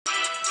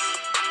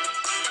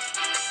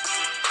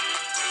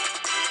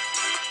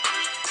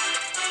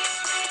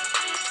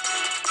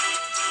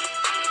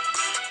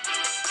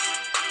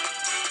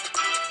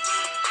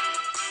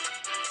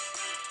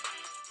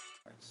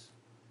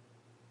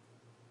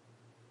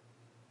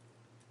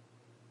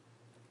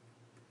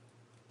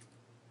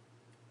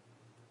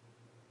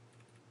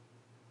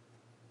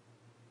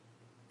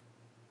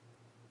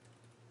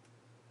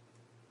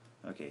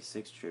Okay,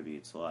 6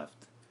 tributes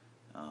left.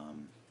 I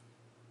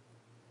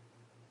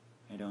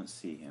don't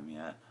see him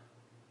yet,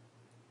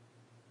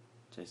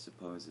 which I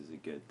suppose is a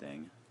good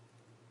thing.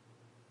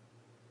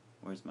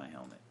 Where's my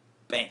helmet?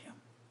 Bam!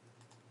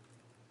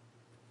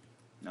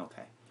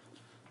 Okay.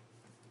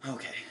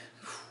 Okay.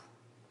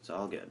 It's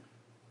all good.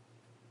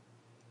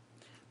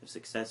 I've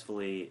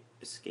successfully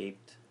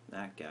escaped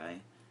that guy,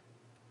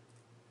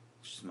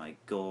 which is my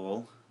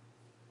goal.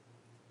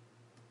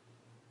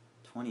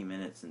 20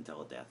 minutes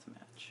until a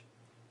deathmatch.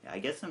 Yeah, I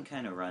guess I'm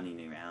kind of running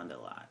around a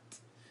lot.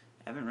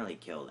 I haven't really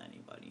killed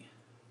anybody,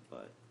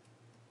 but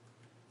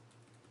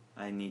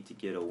I need to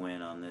get a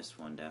win on this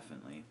one,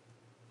 definitely.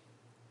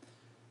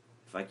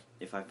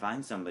 If I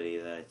find somebody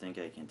that I think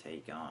I can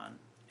take on,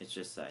 it's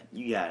just that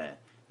you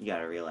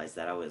gotta realize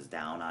that I was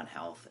down on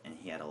health and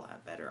he had a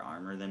lot better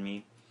armor than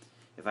me.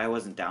 If I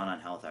wasn't down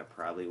on health, I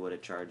probably would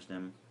have charged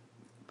him,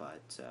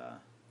 but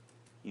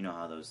you know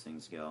how those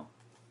things go.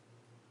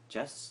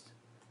 Just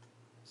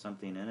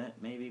something in it,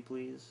 maybe,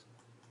 please?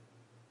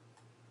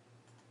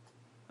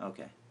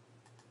 Okay.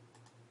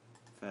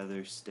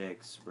 Feather,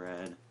 sticks,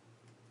 bread.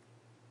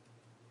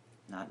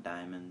 Not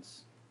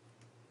diamonds.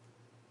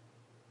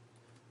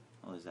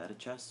 Oh, is that a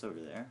chest over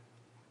there?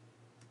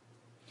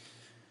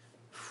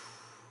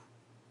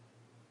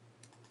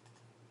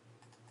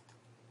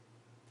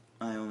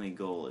 My only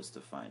goal is to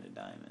find a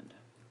diamond.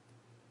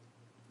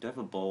 Do I have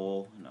a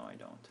bowl? No, I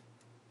don't.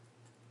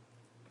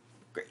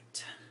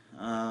 Great.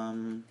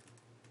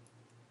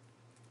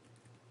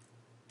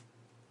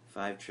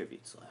 5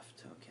 tributes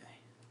left. Okay.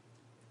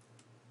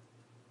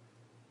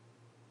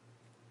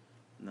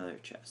 Another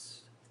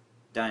chest.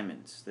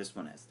 Diamonds. This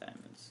one has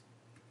diamonds.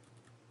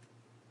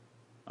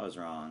 I was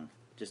wrong.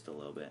 Just a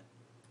little bit.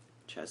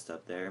 Chest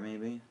up there,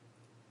 maybe?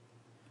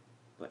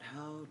 But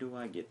how do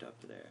I get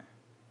up there?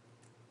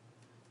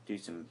 Do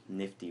some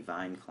nifty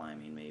vine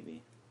climbing,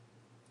 maybe.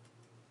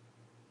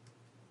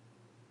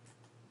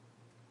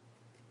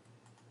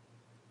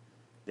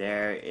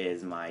 There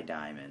is my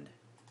diamond.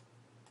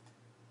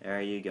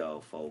 There you go,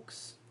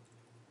 folks.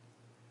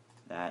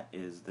 That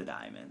is the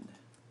diamond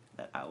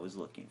that I was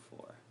looking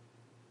for.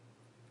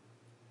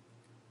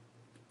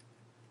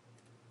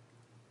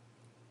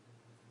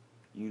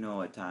 You know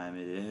what time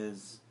it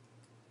is.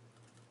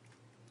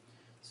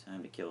 It's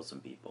time to kill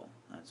some people.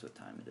 That's what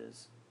time it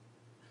is.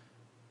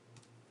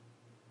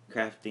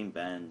 Crafting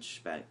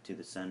bench back to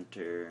the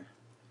center.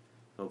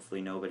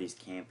 Hopefully nobody's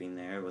camping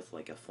there with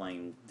like a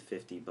flame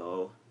 50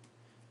 bow.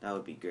 That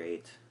would be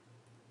great.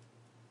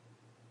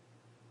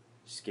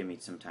 Just give me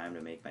some time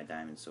to make my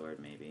diamond sword,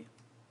 maybe.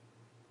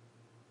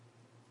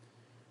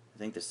 I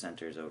think the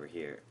center is over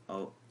here.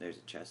 Oh, there's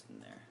a chest in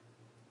there.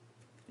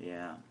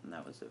 Yeah, and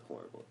that was a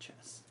horrible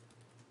chest.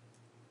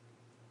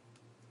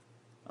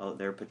 Oh,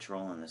 they're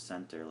patrolling the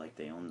center like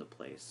they own the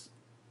place.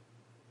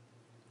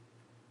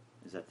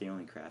 Is that the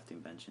only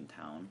crafting bench in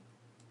town?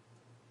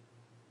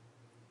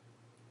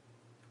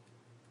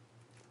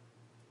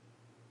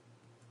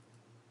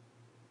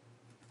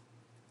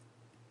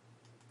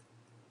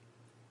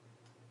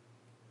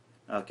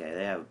 Okay,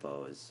 they have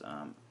bows.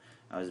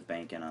 I was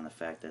banking on the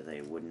fact that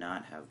they would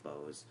not have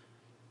bows.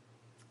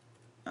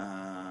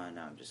 Now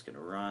I'm just gonna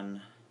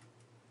run.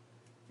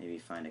 Maybe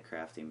find a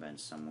crafting bench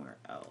somewhere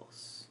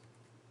else.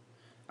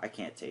 I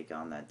can't take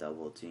on that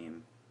double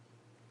team.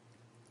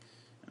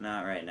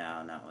 Not right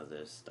now, not with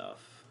this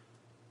stuff.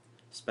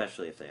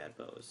 Especially if they had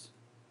bows.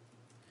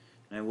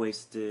 And I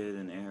wasted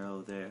an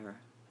arrow there,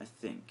 I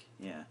think.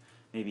 Yeah,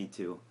 maybe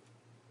 2.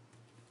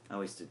 I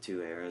wasted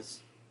 2 arrows.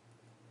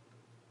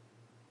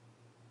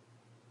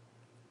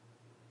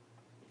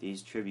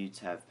 These tributes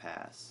have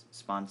passed.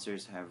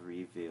 Sponsors have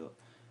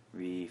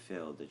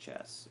refilled the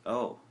chests.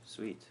 Oh,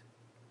 sweet.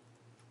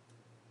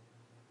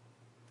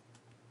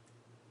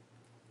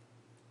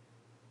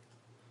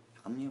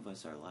 How many of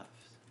us are left?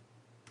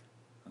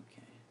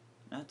 Okay,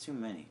 not too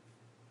many.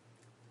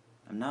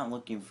 I'm not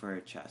looking for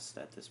a chest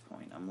at this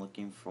point. I'm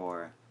looking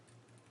for...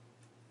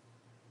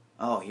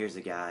 Oh, here's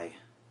a guy.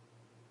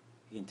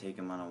 You can take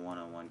him on a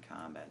one-on-one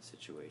combat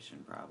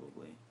situation,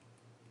 probably.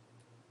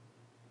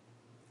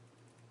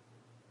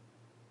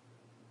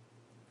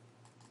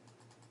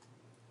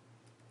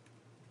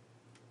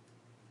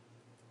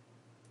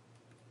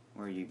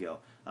 Where you go?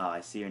 Oh,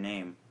 I see your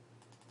name.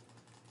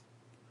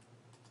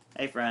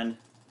 Hey, friend.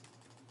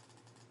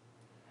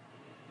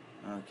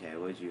 Okay,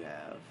 what'd you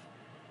have?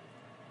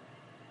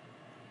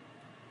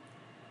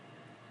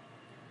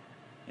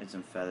 You had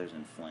some feathers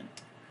and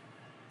flint.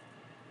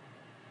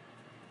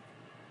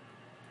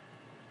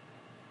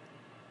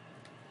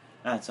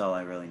 That's all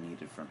I really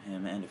needed from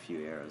him, and a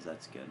few arrows.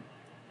 That's good.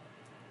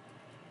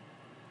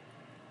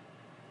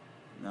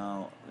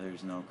 No,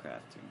 there's no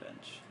crafting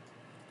bench.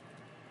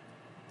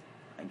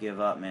 I give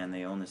up, man.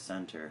 They own the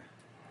center.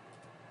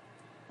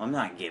 Well, I'm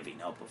not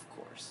giving up, of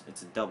course.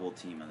 It's a double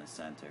team in the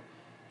center.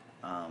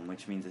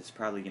 Which means it's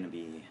probably going to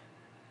be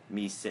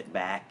me sit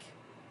back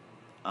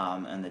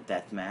in the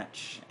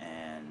deathmatch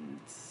and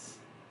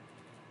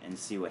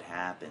see what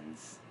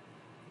happens.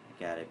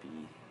 You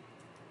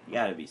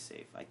gotta be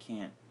safe. I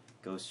can't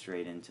go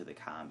straight into the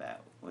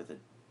combat with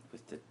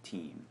the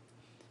team.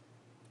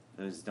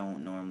 Those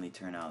don't normally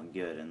turn out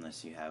good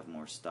unless you have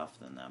more stuff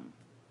than them.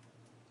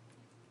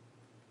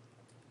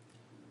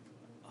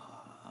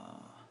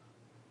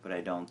 But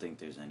I don't think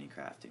there's any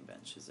crafting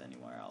benches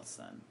anywhere else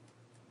then.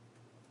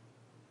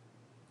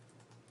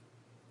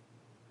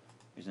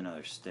 Here's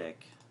another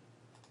stick.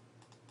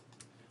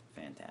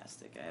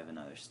 Fantastic, I have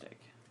another stick.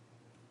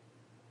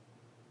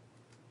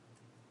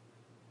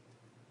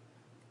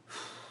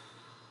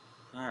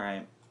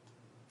 Alright.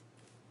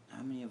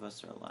 How many of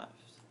us are left?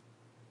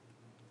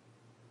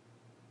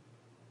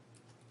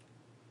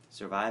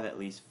 Survive at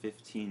least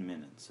 15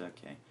 minutes.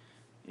 Okay.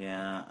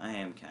 Yeah, I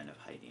am kind of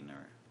hiding,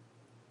 or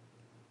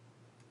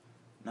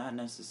not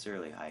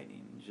necessarily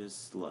hiding,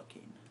 just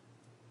looking.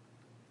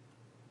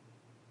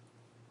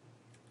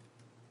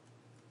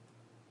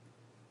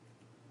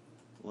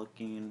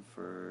 Looking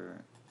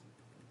for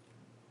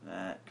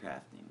that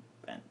crafting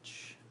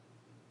bench.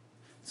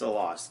 It's a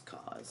lost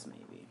cause,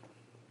 maybe.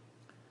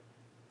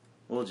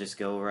 We'll just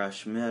go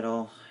rush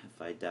middle.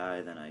 If I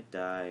die, then I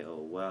die.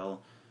 Oh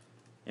well.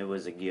 It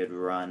was a good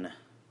run.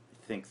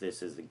 I think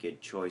this is a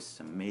good choice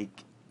to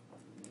make.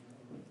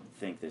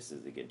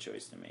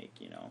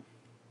 You know.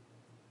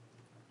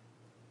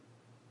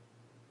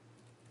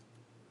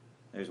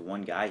 There's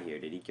one guy here.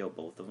 Did he kill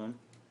both of them?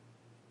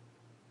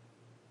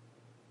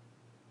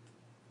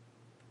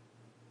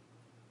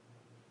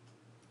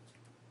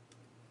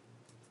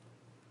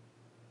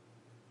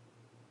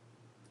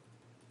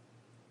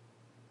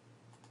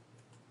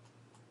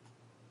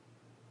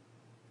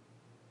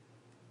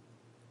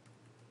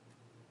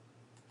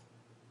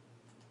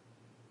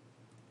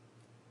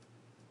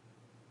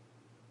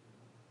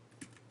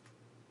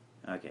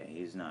 Okay,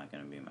 he's not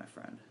going to be my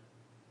friend.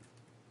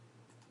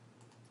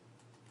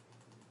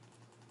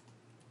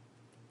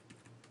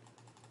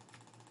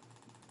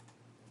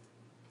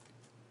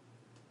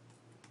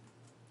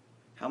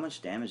 How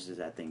much damage does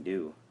that thing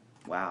do?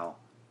 Wow.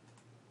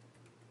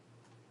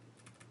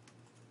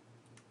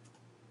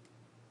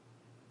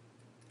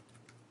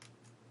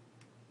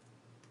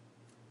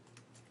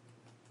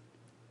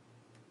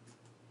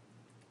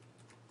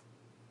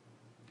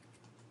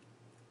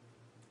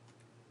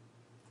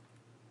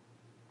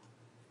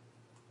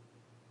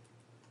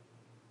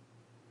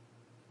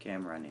 Okay,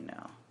 I'm running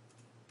now.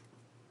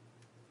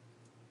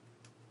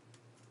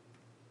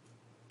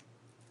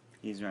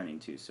 He's running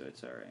too, so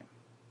it's alright.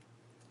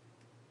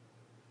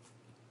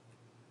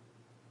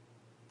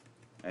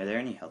 Are there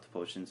any health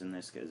potions in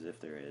this? Because if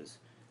there is,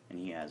 and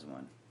he has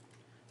one,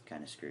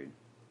 kind of screwed.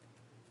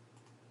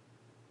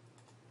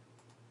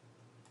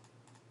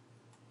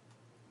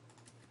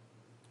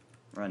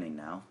 Running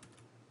now.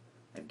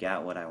 I've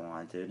got what I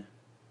wanted.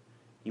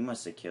 He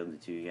must have killed the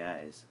two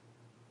guys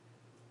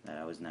that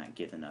I was not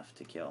good enough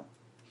to kill.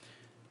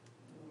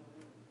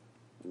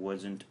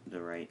 Wasn't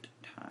the right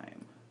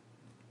time.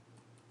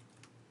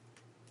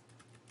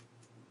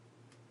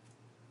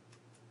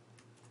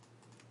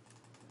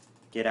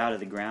 Get out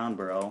of the ground,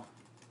 bro.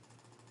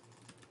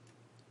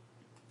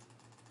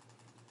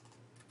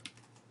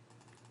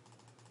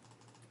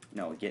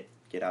 No, get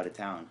out of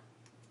town.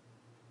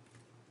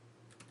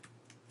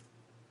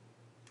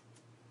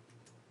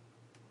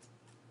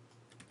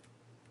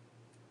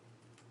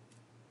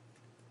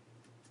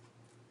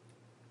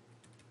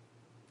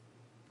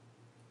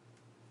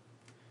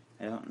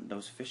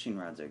 Those fishing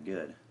rods are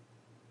good.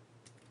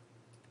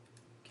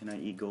 Can I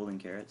eat golden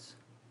carrots?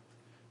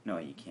 No,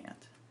 you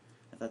can't.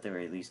 I thought they were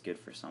at least good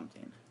for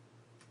something.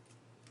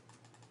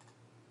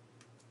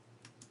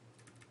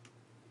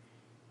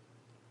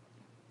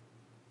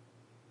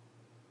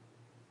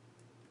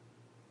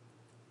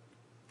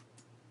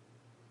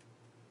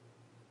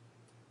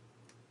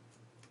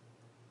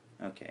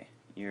 Okay,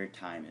 your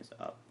time is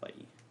up,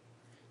 buddy.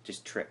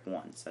 Just trip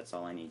once, that's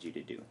all I need you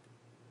to do.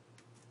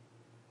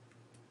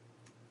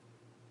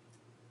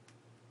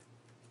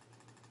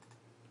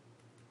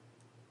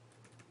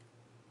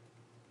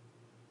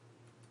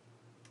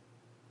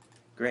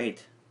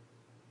 Great.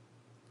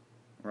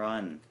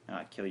 Run.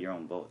 Kill your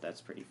own boat.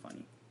 That's pretty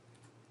funny.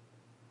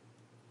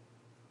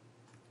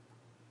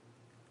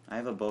 I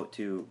have a boat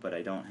too, but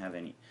I don't have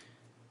any...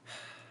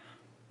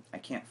 I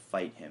can't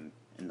fight him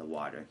in the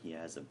water. He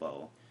has a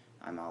bow.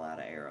 I'm all out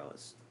of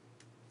arrows.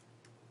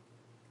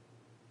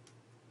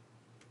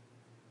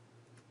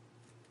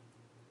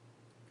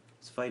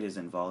 This fight is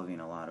involving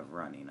a lot of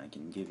running, I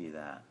can give you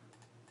that.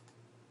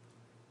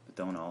 But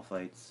don't all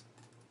fights?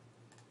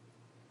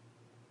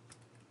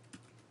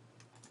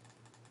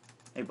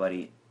 Hey,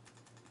 buddy.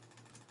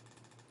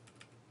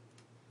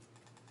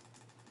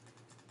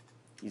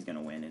 He's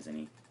gonna win, isn't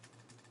he?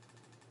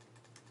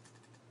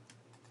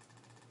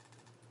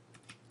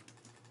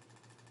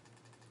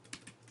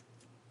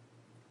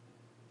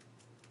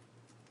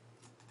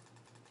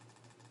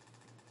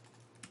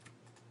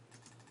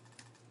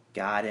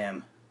 Got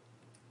him.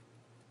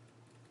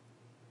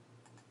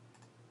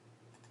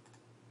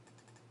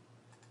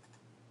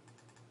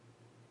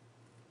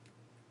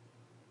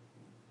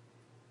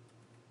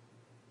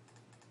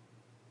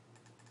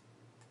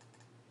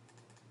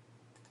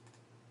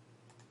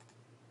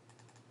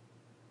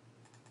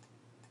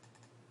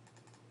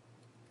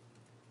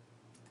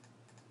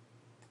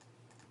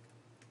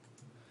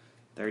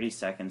 30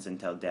 seconds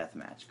until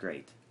deathmatch.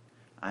 Great.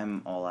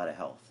 I'm all out of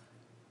health.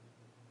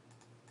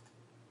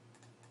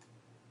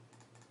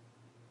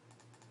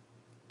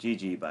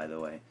 GG, by the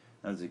way.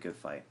 That was a good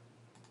fight.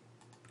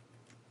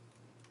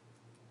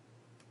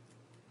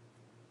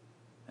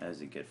 That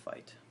was a good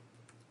fight.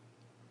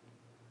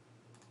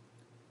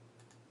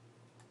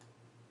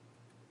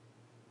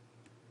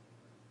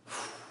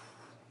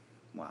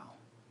 Wow.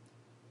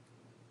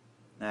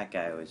 That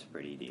guy was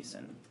pretty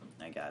decent,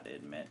 I gotta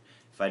admit.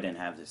 If I didn't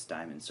have this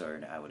diamond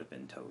sword, I would have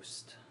been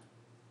toast.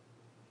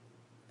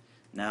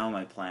 Now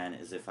my plan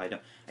is if I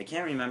don't... I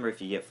can't remember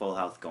if you get full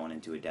health going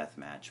into a death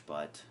match,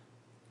 but...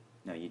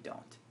 No, you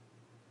don't.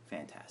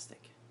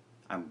 Fantastic.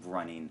 I'm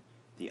running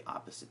the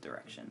opposite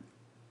direction.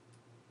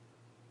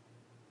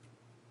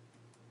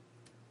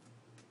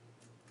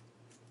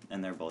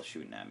 And they're both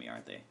shooting at me,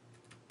 aren't they?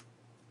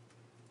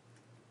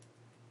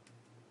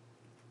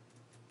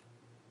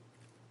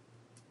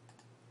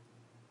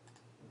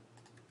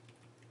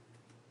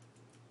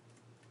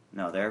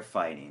 No, they're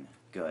fighting.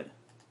 Good.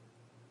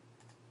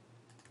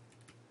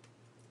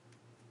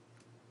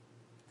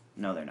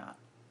 No, they're not.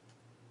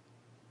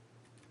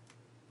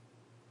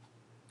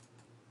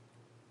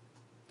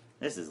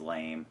 This is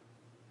lame.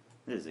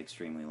 This is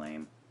extremely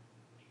lame.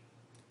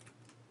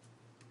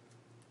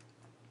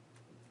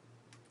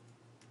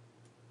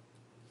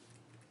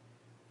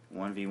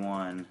 One v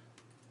one.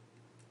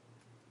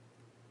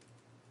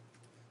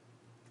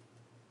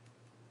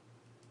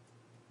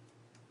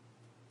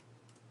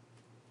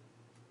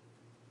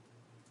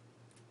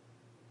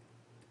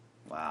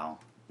 Wow.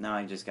 Now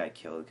I just got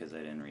killed because I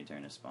didn't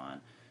return to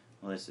spawn.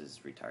 Well, this is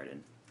retarded.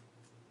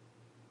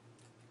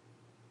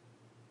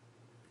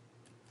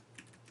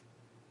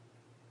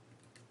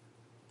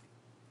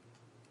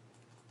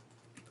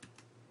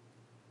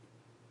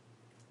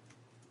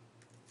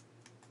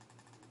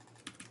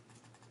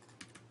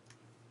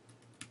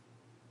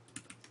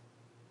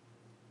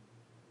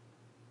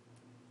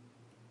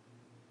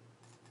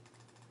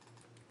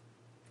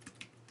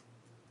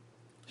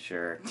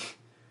 Sure.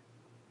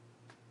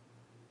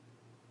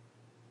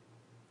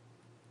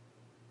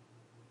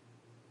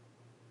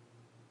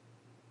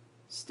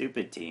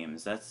 Stupid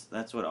teams.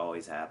 That's what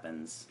always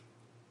happens.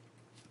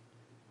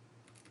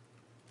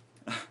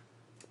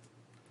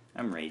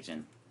 I'm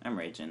raging. I'm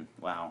raging.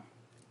 Wow.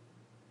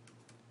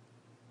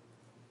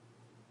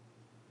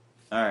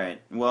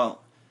 Alright,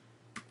 well,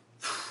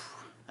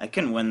 I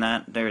couldn't win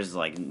that. There's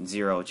like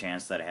 0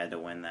 chance that I had to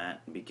win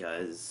that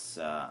because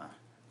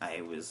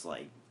I was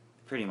like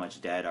pretty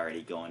much dead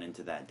already going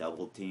into that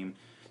double team.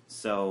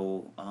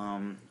 So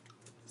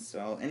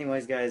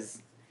anyways,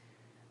 guys,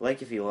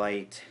 like if you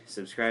liked,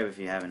 subscribe if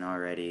you haven't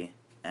already,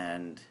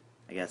 and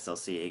I guess I'll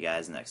see you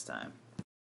guys next time.